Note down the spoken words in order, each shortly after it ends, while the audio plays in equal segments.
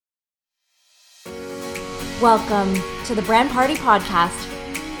Welcome to the Brand Party Podcast.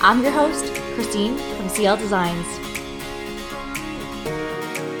 I'm your host, Christine from CL Designs.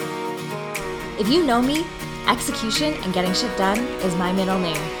 If you know me, execution and getting shit done is my middle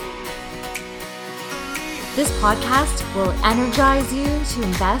name. This podcast will energize you to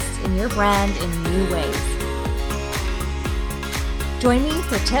invest in your brand in new ways. Join me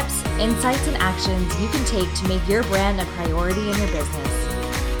for tips, insights, and actions you can take to make your brand a priority in your business.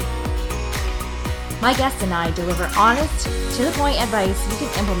 My guests and I deliver honest, to-the-point advice you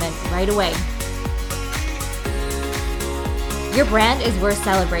can implement right away. Your brand is worth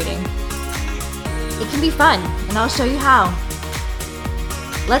celebrating. It can be fun, and I'll show you how.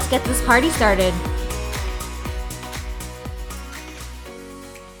 Let's get this party started.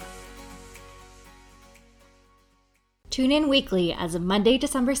 Tune in weekly as of Monday,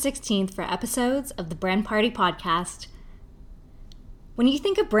 December 16th for episodes of the Brand Party Podcast. When you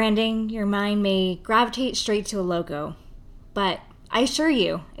think of branding, your mind may gravitate straight to a logo. But I assure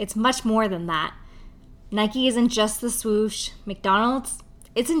you, it's much more than that. Nike isn't just the swoosh. McDonald's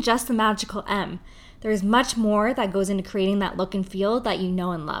isn't just the magical M. There is much more that goes into creating that look and feel that you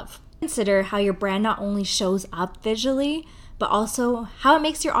know and love. Consider how your brand not only shows up visually, but also how it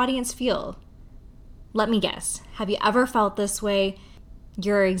makes your audience feel. Let me guess, have you ever felt this way?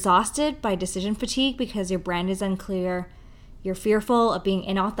 You're exhausted by decision fatigue because your brand is unclear. You're fearful of being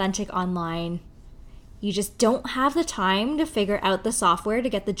inauthentic online. You just don't have the time to figure out the software to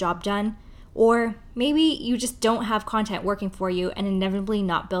get the job done. Or maybe you just don't have content working for you and inevitably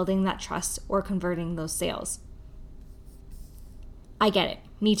not building that trust or converting those sales. I get it.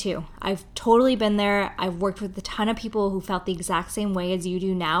 Me too. I've totally been there. I've worked with a ton of people who felt the exact same way as you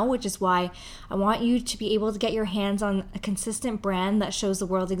do now, which is why I want you to be able to get your hands on a consistent brand that shows the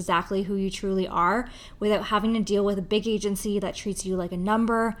world exactly who you truly are without having to deal with a big agency that treats you like a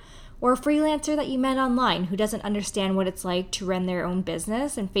number or a freelancer that you met online who doesn't understand what it's like to run their own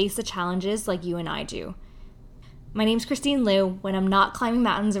business and face the challenges like you and I do. My name's Christine Liu. When I'm not climbing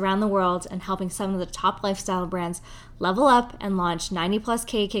mountains around the world and helping some of the top lifestyle brands level up and launch 90+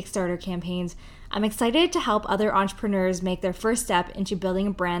 K Kickstarter campaigns, I'm excited to help other entrepreneurs make their first step into building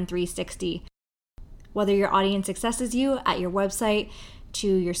a brand 360. Whether your audience accesses you at your website, to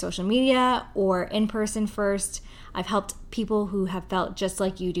your social media, or in person first, I've helped people who have felt just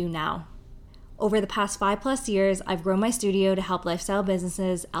like you do now. Over the past 5+ years, I've grown my studio to help lifestyle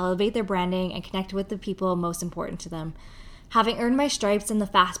businesses elevate their branding and connect with the people most important to them. Having earned my stripes in the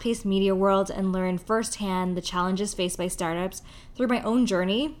fast-paced media world and learned firsthand the challenges faced by startups through my own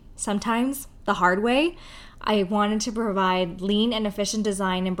journey, sometimes the hard way, I wanted to provide lean and efficient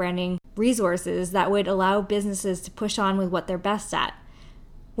design and branding resources that would allow businesses to push on with what they're best at.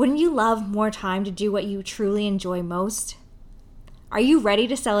 Wouldn't you love more time to do what you truly enjoy most? Are you ready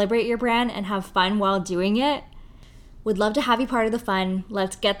to celebrate your brand and have fun while doing it? Would love to have you part of the fun.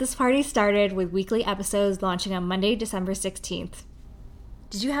 Let's get this party started with weekly episodes launching on Monday, December 16th.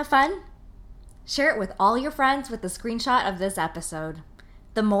 Did you have fun? Share it with all your friends with a screenshot of this episode.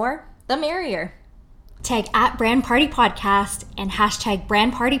 The more, the merrier. Tag at Brand Party Podcast and hashtag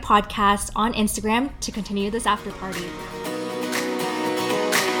Brand Party Podcast on Instagram to continue this after party.